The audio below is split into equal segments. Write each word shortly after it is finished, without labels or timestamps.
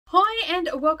Hi and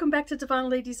welcome back to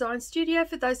Darvanalee Designs Studio.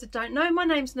 For those that don't know, my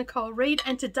name's Nicole Reed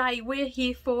and today we're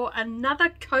here for another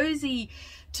cozy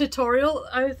tutorial.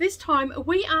 This time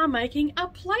we are making a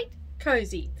plate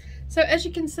cozy. So as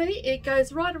you can see, it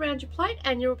goes right around your plate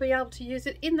and you'll be able to use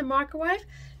it in the microwave.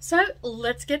 So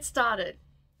let's get started.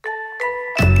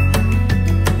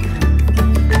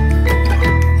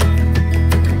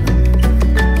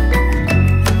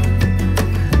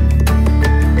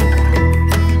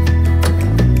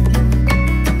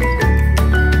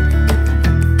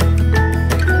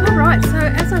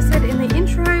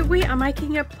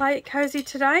 Making a plate cozy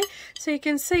today, so you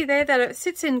can see there that it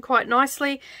sits in quite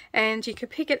nicely and you can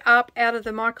pick it up out of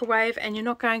the microwave and you're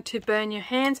not going to burn your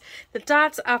hands. The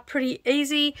darts are pretty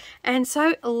easy, and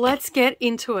so let's get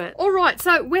into it. All right,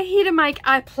 so we're here to make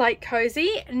a plate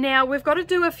cozy. Now we've got to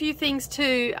do a few things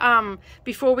to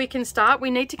before we can start.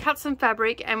 We need to cut some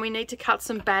fabric and we need to cut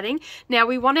some batting. Now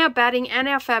we want our batting and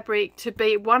our fabric to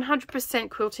be 100%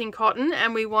 quilting cotton,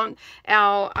 and we want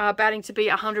our batting to be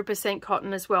 100%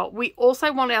 cotton as well. We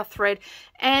also want our thread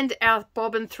and our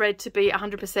bobbin thread to be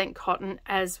 100% cotton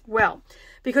as well,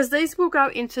 because these will go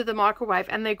into the microwave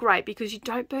and they're great because you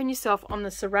don't burn yourself on the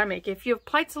ceramic. If your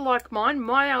plates are like mine,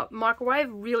 my microwave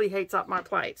really heats up my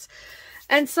plates.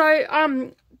 And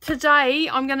so today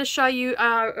I'm going to show you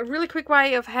a really quick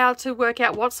way of how to work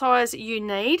out what size you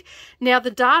need. Now the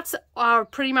darts are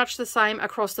pretty much the same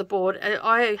across the board.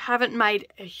 I haven't made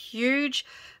a huge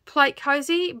plate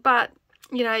cozy, but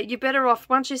you know, you're better off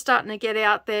once you're starting to get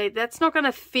out there. That's not going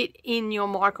to fit in your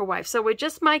microwave. So we're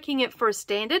just making it for a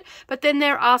standard, but then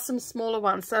there are some smaller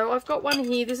ones. So I've got one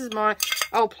here. This is my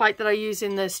old plate that I use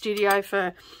in the studio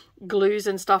for glues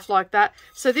and stuff like that.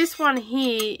 So this one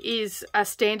here is a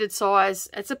standard size.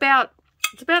 It's about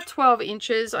 12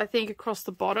 inches, I think, across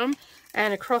the bottom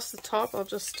and across the top. I'll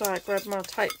just grab my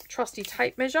trusty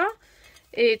tape measure.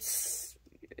 It's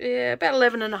about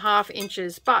 11.5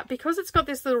 inches, but because it's got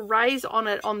this little raise on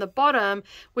it on the bottom,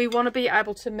 we want to be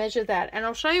able to measure that. And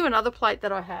I'll show you another plate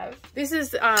that I have. This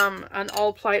is an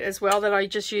old plate as well that I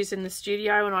just use in the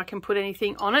studio, and I can put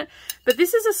anything on it. But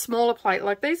this is a smaller plate.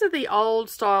 Like, these are the old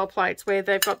style plates where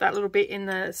they've got that little bit in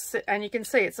the, and you can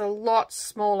see it's a lot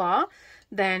smaller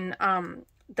than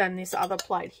this other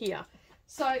plate here.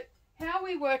 So how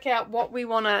we work out what we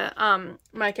want to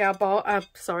make our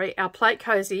our plate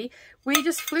cozy, we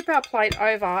just flip our plate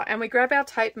over and we grab our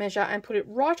tape measure and put it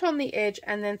right on the edge,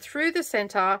 and then through the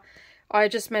center I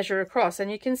just measure across,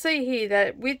 and you can see here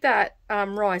that with that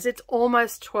rise it's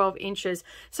almost 12 inches.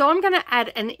 So I'm going to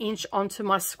add an inch onto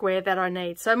my square that I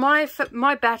need. So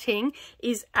my batting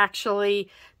is actually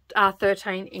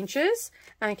 13 inches,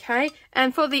 okay,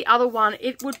 and for the other one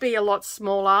it would be a lot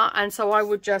smaller, and so I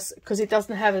would just, because it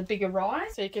doesn't have a bigger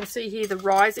rise, so you can see here the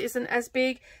rise isn't as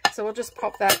big, so I'll just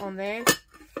pop that on there.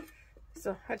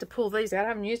 So I had to pull these out, I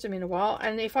haven't used them in a while,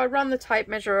 and if I run the tape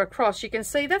measure across, you can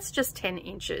see that's just 10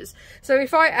 inches. So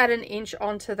if I add an inch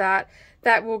onto that,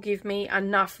 that will give me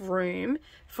enough room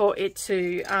for it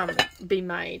to be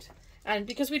made. And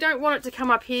because we don't want it to come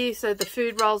up here so the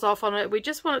food rolls off on it, we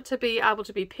just want it to be able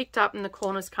to be picked up and the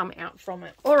corners come out from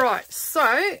it. All right, so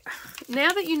now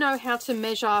that you know how to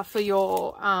measure for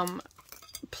your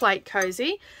plate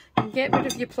cozy, you can get rid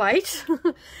of your plate.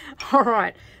 All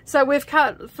right, so we've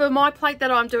cut, for my plate that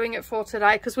I'm doing it for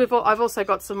today, because I've also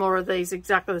got some more of these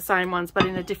exactly the same ones but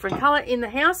in a different color in the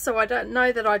house, so I don't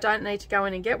know that I don't need to go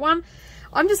in and get one.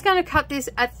 I'm just going to cut this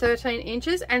at 13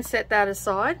 inches and set that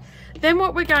aside. Then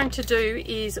what we're going to do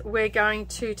is we're going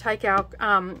to take our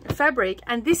fabric,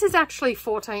 and this is actually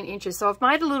 14 inches. So I've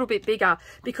made a little bit bigger.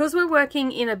 Because we're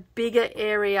working in a bigger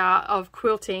area of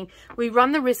quilting, we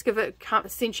run the risk of it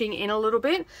cinching in a little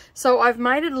bit. So I've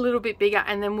made it a little bit bigger,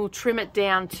 and then we'll trim it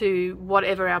down to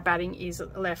whatever our batting is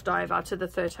left over, to the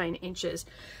 13 inches.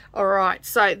 All right,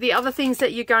 so the other things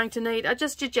that you're going to need are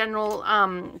just your general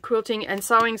quilting and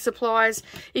sewing supplies.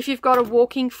 If you've got a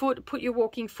walking foot, put your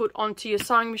walking foot onto your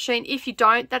sewing machine. If you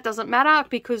don't, that doesn't matter,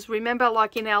 because remember,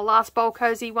 like in our last bowl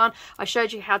cozy one, I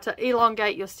showed you how to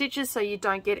elongate your stitches so you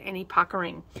don't get any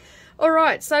puckering. All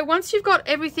right, so once you've got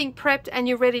everything prepped and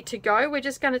you're ready to go, we're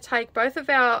just going to take both of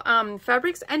our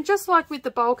fabrics, and just like with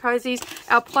the bowl cozies,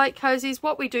 our plate cozies,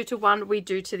 what we do to one, we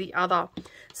do to the other.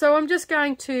 So I'm just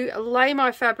going to lay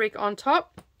my fabric on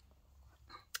top,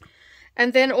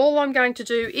 and then all I'm going to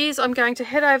do is I'm going to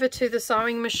head over to the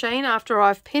sewing machine after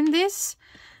I've pinned this,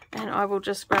 and I will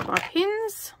just grab my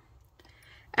pins,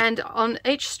 and on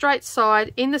each straight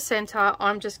side in the center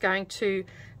I'm just going to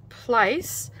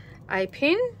place a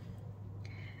pin.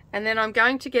 And then I'm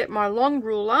going to get my long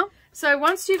ruler. So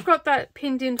once you've got that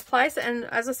pinned into place, and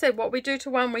as I said, what we do to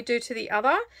one, we do to the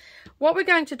other, what we're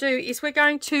going to do is we're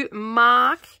going to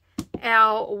mark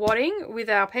our wadding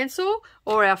with our pencil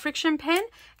or our friction pen,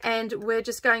 and we're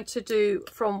just going to do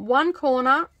from one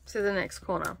corner to the next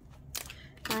corner.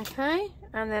 Okay,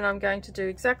 and then I'm going to do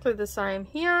exactly the same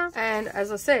here, and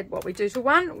as I said, what we do to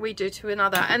one we do to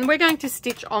another, and we're going to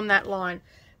stitch on that line.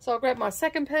 So I'll grab my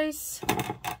second piece.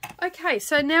 Okay,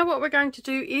 so now what we're going to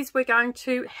do is we're going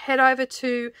to head over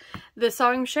to the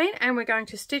sewing machine and we're going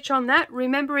to stitch on that,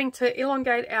 remembering to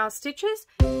elongate our stitches.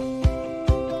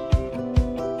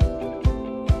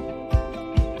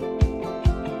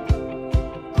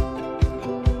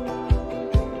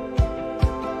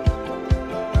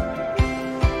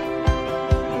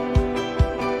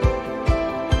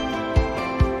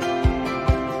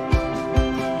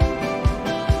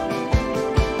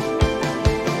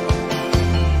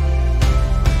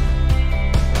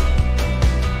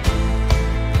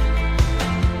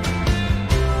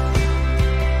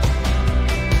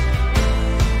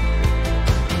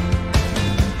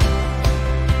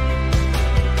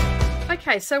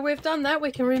 Okay, so we've done that. We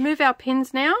can remove our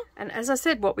pins now, and as I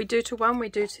said, what we do to one we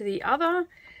do to the other.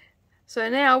 So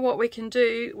now what we can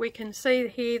do, we can see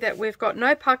here that we've got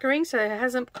no puckering, so it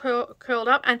hasn't curled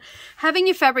up, and having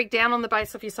your fabric down on the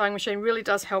base of your sewing machine really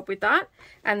does help with that.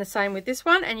 And the same with this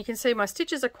one, and you can see my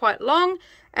stitches are quite long,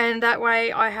 and that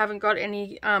way I haven't got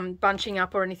any bunching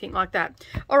up or anything like that.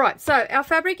 All right, so our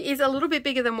fabric is a little bit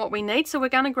bigger than what we need, so we're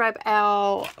going to grab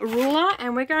our ruler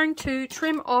and we're going to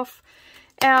trim off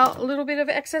our little bit of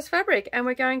excess fabric, and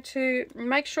we're going to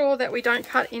make sure that we don't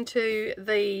cut into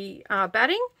the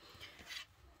batting.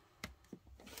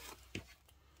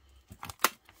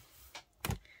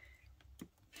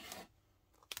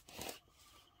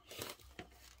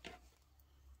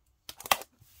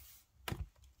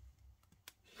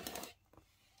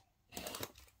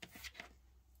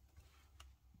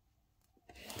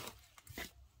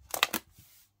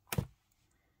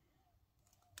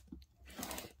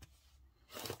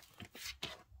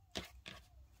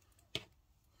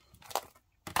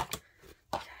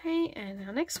 And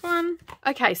our next one.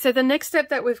 Okay, so the next step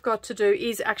that we've got to do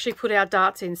is actually put our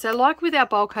darts in. So like with our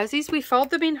bowl cozies, we fold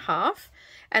them in half,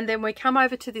 and then we come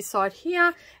over to this side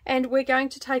here, and we're going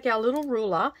to take our little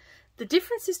ruler. The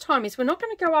difference this time is we're not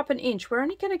going to go up an inch, we're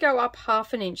only going to go up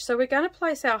 ½ an inch. So we're going to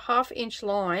place our ½ inch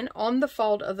line on the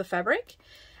fold of the fabric,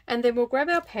 and then we'll grab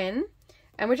our pen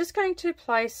and we're just going to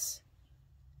place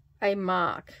a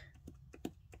mark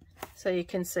so you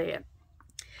can see it.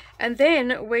 And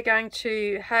then we're going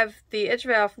to have the edge of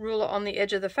our ruler on the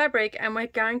edge of the fabric, and we're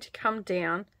going to come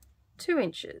down 2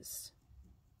 inches.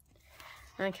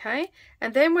 Okay,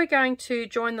 and then we're going to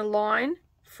join the line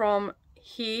from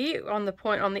here on the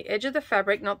point on the edge of the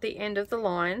fabric, not the end of the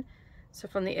line. So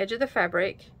from the edge of the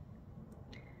fabric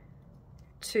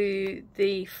to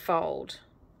the fold,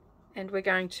 and we're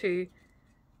going to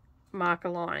mark a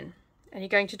line. And you're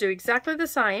going to do exactly the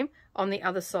same on the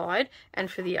other side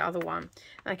and for the other one.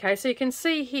 Okay, so you can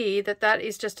see here that that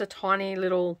is just a tiny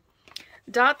little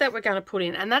dart that we're going to put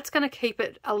in, and that's going to keep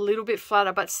it a little bit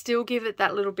flatter but still give it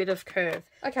that little bit of curve.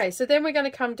 Okay, so then we're going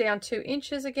to come down 2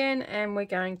 inches again and we're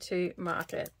going to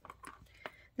mark it.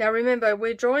 Now remember,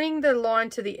 we're joining the line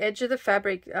to the edge of the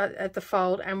fabric at the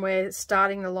fold, and we're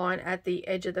starting the line at the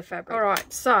edge of the fabric. All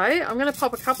right, so I'm going to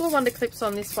pop a couple of wonder clips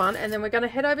on this one, and then we're going to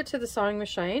head over to the sewing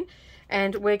machine,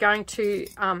 and we're going to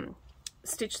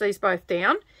stitch these both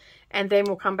down, and then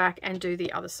we'll come back and do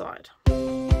the other side.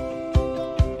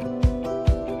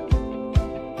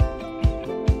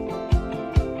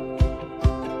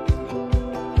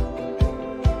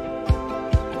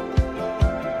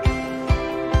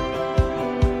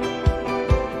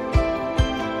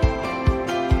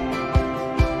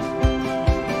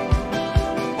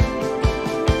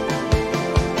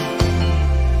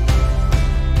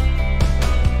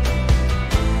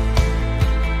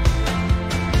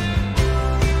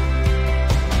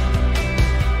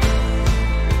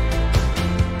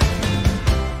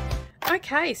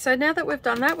 Okay, so now that we've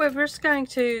done that, we're just going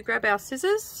to grab our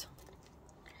scissors,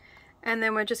 and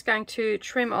then we're just going to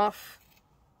trim off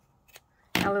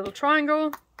our little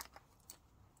triangle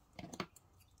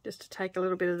just to take a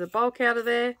little bit of the bulk out of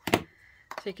there. So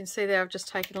you can see there I've just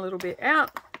taken a little bit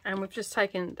out, and we've just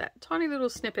taken that tiny little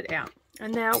snippet out.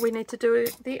 And now we need to do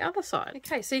the other side.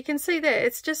 Okay, so you can see there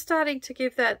it's just starting to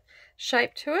give that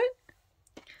shape to it.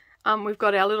 We've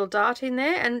got our little dart in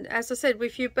there, and as I said,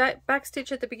 if you back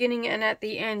stitch at the beginning and at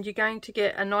the end, you're going to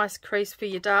get a nice crease for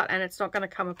your dart, and it's not going to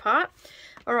come apart.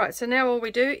 All right, so now all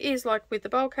we do is, like with the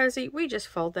bowl cozy, we just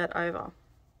fold that over,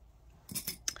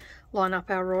 line up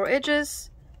our raw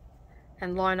edges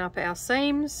and line up our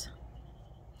seams,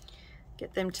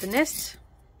 get them to nest.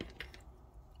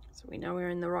 So we know we're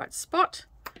in the right spot,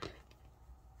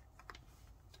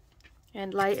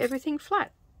 and lay everything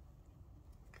flat.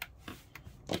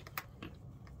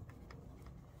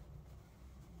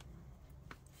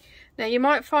 Now you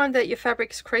might find that your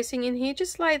fabric's creasing in here.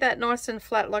 Just lay that nice and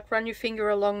flat, like run your finger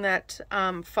along that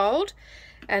fold,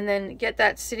 and then get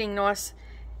that sitting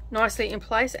nicely in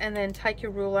place, and then take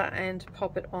your ruler and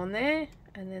pop it on there,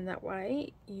 and then that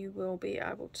way you will be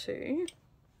able to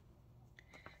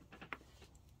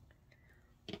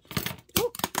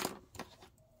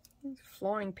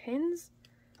flying pens.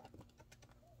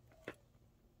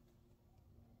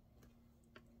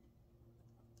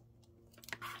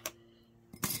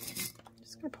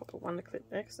 I'm going to pop a wonder clip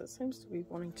there because it seems to be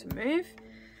wanting to move.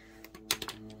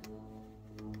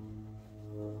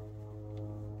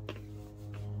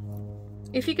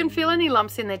 If you can feel any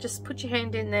lumps in there, just put your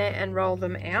hand in there and roll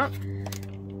them out.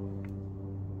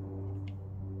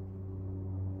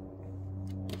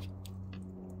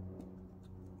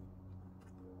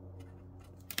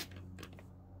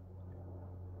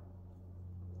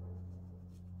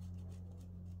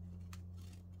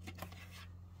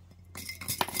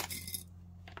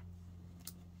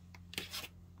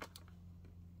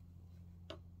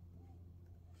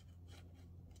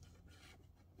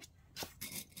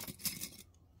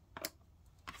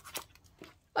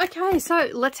 Okay, so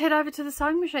let's head over to the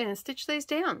sewing machine and stitch these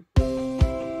down.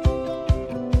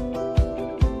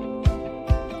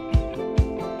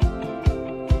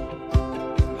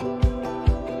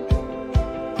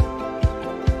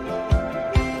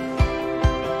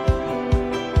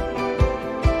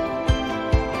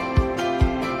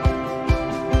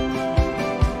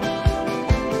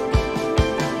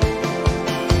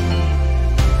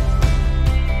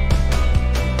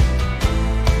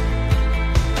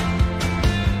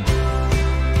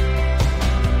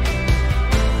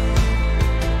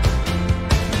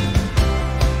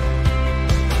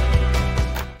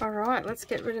 Let's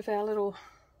get rid of our little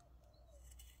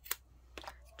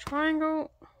triangle.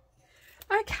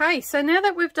 Okay, so now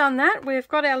that we've done that, we've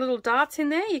got our little darts in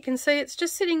there. You can see it's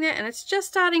just sitting there and it's just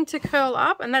starting to curl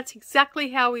up, and that's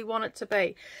exactly how we want it to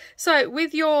be. So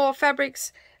with your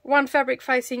fabrics, one fabric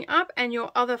facing up and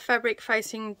your other fabric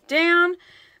facing down,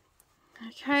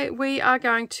 okay, we are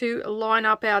going to line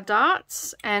up our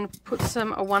darts and put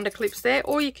some wonder clips there,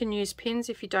 or you can use pins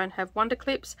if you don't have wonder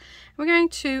clips. We're going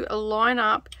to line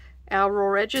up our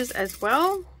raw edges as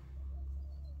well.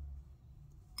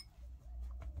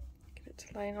 Get it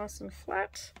to lay nice and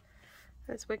flat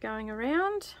as we're going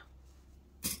around.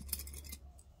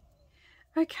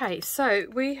 Okay, so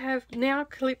we have now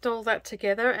clipped all that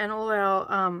together and all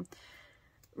our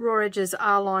raw edges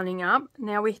are lining up.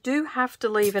 Now we do have to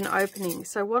leave an opening.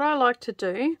 So what I like to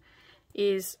do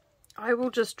is I will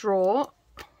just draw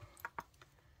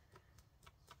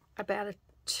about a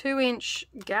 2-inch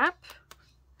gap,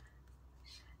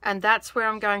 and that's where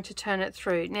I'm going to turn it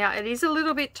through. Now it is a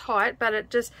little bit tight, but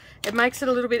it makes it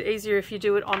a little bit easier if you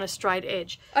do it on a straight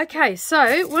edge. Okay,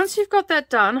 so once you've got that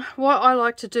done, what I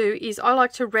like to do is I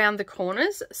like to round the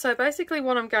corners. So basically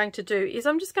what I'm going to do is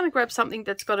I'm just going to grab something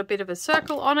that's got a bit of a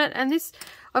circle on it, and this,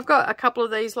 I've got a couple of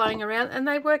these laying around and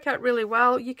they work out really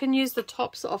well. You can use the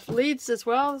tops off lids as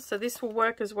well, so this will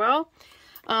work as well.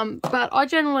 But I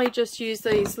generally just use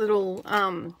these little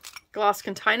glass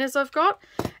containers I've got,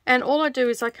 and all I do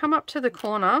is I come up to the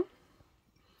corner,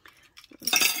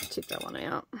 tip that one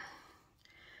out,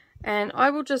 and I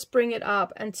will just bring it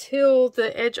up until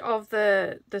the edge of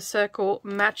the circle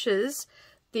matches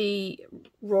the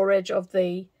raw edge of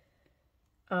the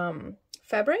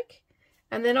fabric,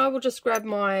 and then I will just grab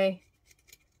my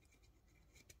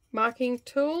marking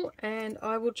tool and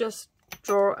I will just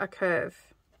draw a curve.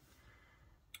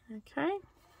 Okay,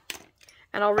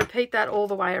 and I'll repeat that all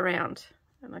the way around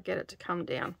and I get it to come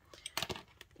down.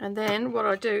 And then what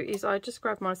I do is I just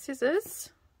grab my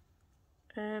scissors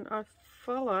and I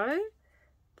follow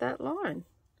that line,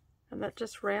 and that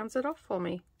just rounds it off for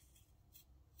me.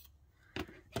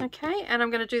 Okay, and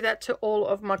I'm going to do that to all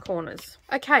of my corners.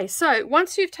 Okay, so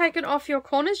once you've taken off your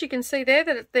corners, you can see there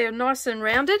that they're nice and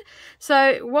rounded.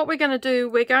 So what we're going to do,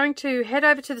 we're going to head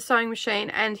over to the sewing machine,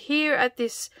 and here at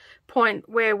this point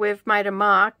where we've made a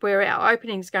mark where our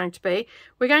opening is going to be,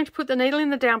 we're going to put the needle in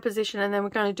the down position, and then we're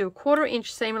going to do a 1/4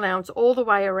 inch seam allowance all the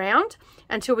way around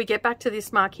until we get back to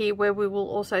this mark here where we will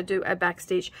also do a back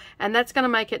stitch, and that's going to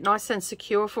make it nice and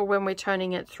secure for when we're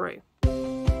turning it through.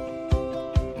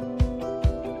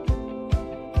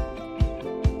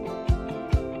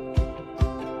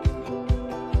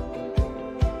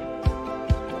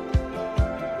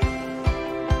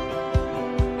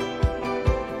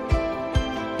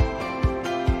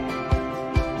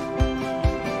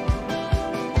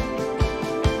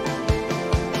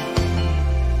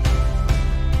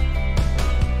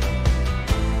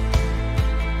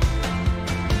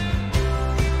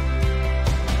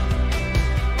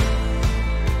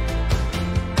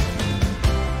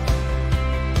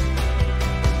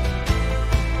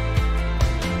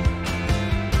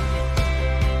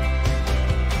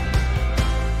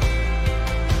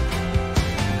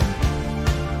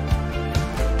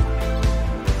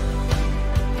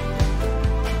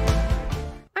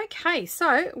 Okay,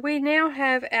 so we now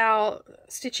have our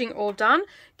stitching all done.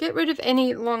 Get rid of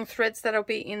any long threads that'll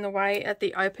be in the way at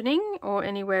the opening or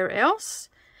anywhere else.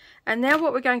 And now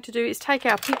what we're going to do is take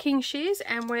our picking shears,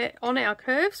 and we're on our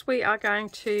curves, we are going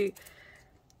to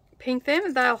pink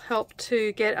them. They'll help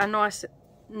to get a nice,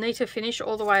 neater finish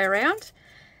all the way around.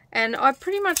 And I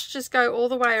pretty much just go all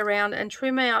the way around and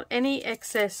trim out any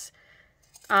excess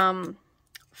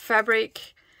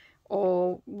fabric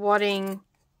or wadding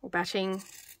or batting,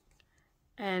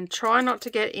 and try not to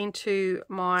get into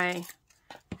my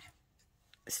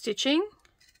stitching.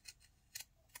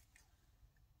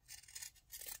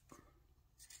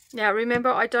 Now remember,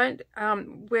 I don't,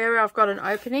 where I've got an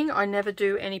opening, I never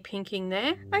do any pinking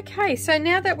there. Okay, so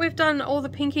now that we've done all the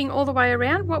pinking all the way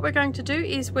around, what we're going to do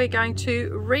is we're going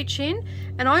to reach in,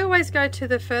 and I always go to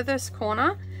the furthest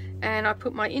corner, and I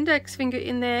put my index finger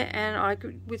in there,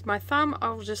 and with my thumb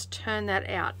I'll just turn that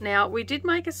out. Now we did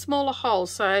make a smaller hole,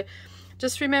 so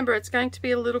just remember it's going to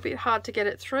be a little bit hard to get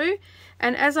it through,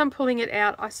 and as I'm pulling it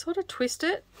out I sort of twist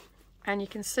it, and you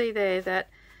can see there that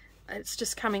it's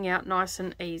just coming out nice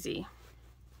and easy.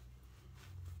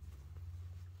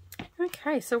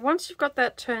 Okay, so once you've got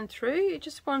that turned through, you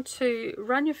just want to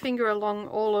run your finger along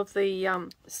all of the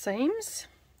seams.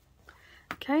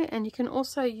 Okay, and you can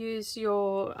also use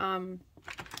your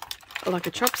like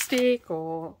a chopstick,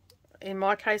 or in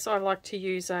my case I like to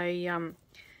use a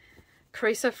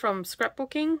creaser from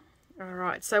scrapbooking.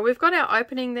 Alright, so we've got our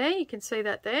opening there, you can see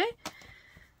that there.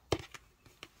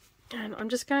 And I'm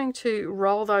just going to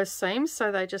roll those seams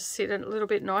so they just sit a little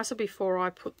bit nicer before I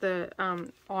put the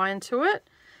iron to it.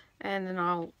 And then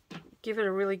I'll give it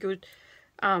a really good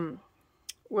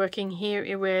working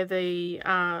here where the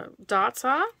darts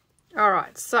are.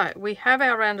 Alright, so we have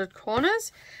our rounded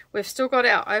corners. We've still got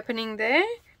our opening there.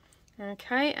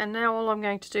 Okay, and now all I'm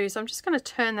going to do is I'm just going to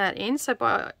turn that in. So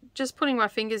by just putting my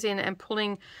fingers in and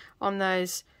pulling on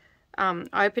those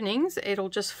openings, it'll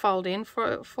just fold in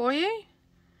for you.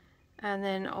 And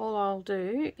then all I'll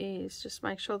do is just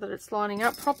make sure that it's lining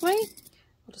up properly.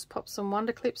 I'll just pop some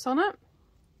wonder clips on it.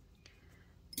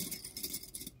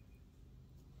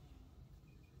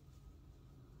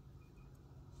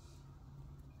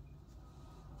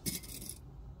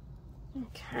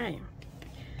 Okay.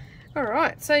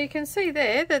 Alright, so you can see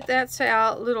there that that's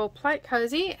our little plate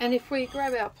cozy, and if we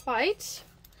grab our plate,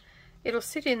 it'll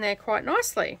sit in there quite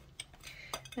nicely.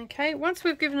 Okay, once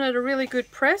we've given it a really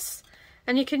good press,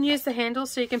 and you can use the handle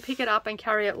so you can pick it up and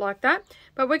carry it like that,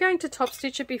 but we're going to top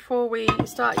stitch it before we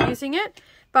start using it.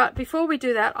 But before we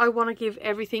do that, I want to give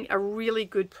everything a really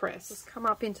good press. Just come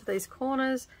up into these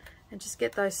corners and just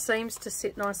get those seams to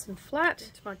sit nice and flat,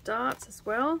 into my darts as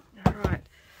well. Alright,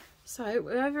 so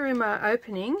over in my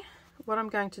opening, what I'm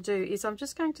going to do is I'm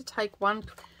just going to take one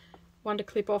wonder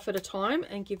clip off at a time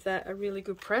and give that a really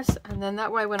good press, and then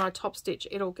that way when I top stitch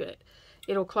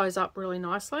it'll close up really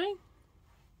nicely.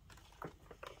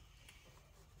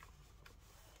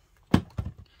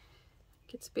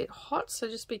 Gets a bit hot, so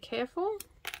just be careful.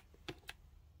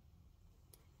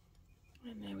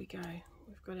 And there we go,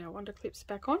 we've got our wonder clips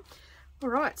back on.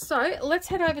 Alright, so let's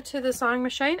head over to the sewing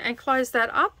machine and close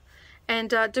that up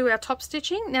and do our top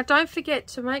stitching. Now don't forget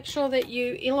to make sure that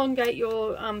you elongate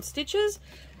your stitches,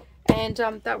 and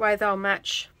that way they'll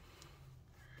match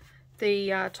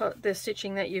the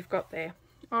stitching that you've got there.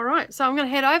 Alright, so I'm going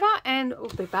to head over and we'll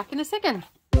be back in a second.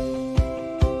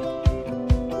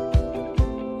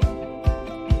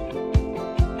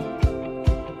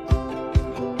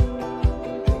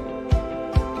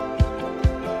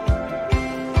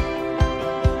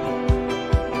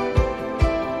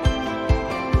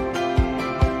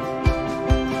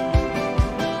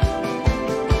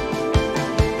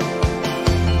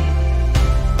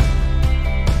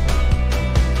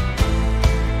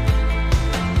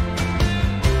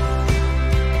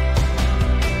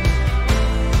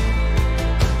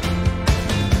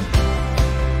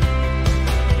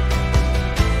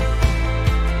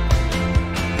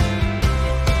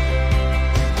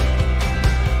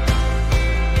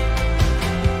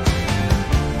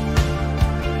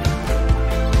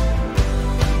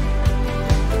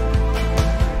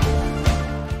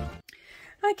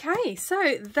 Okay,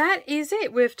 so that is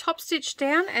it. We've top stitched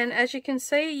down, and as you can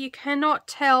see, you cannot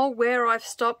tell where I've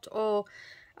stopped or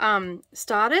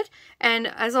started. And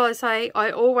as I say, I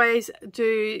always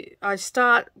do, I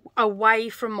start away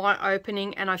from my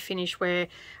opening and I finish where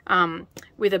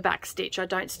with a back stitch. I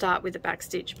don't start with a back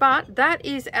stitch. But that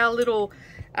is our little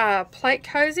plate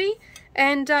cozy,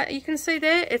 And you can see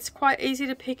there, it's quite easy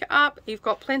to pick up. You've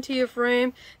got plenty of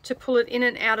room to pull it in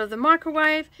and out of the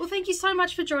microwave. Well, thank you so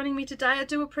much for joining me today. I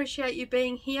do appreciate you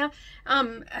being here.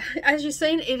 As you've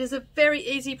seen, it is a very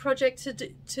easy project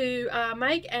to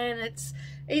make, and it's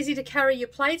easy to carry your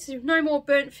plates. No more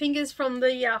burnt fingers from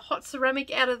the hot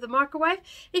ceramic out of the microwave.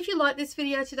 If you like this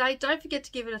video today, don't forget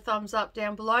to give it a thumbs up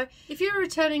down below. If you're a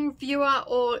returning viewer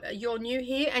or you're new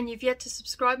here and you've yet to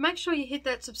subscribe, make sure you hit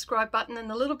that subscribe button and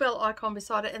the little bell icon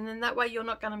beside it, and then that way you're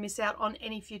not going to miss out on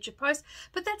any future posts.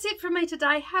 But that's it from me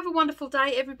today. Have a wonderful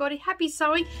day, everybody. Happy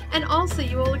sewing, and I'll see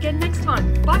you all again next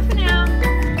time. Bye for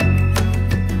now.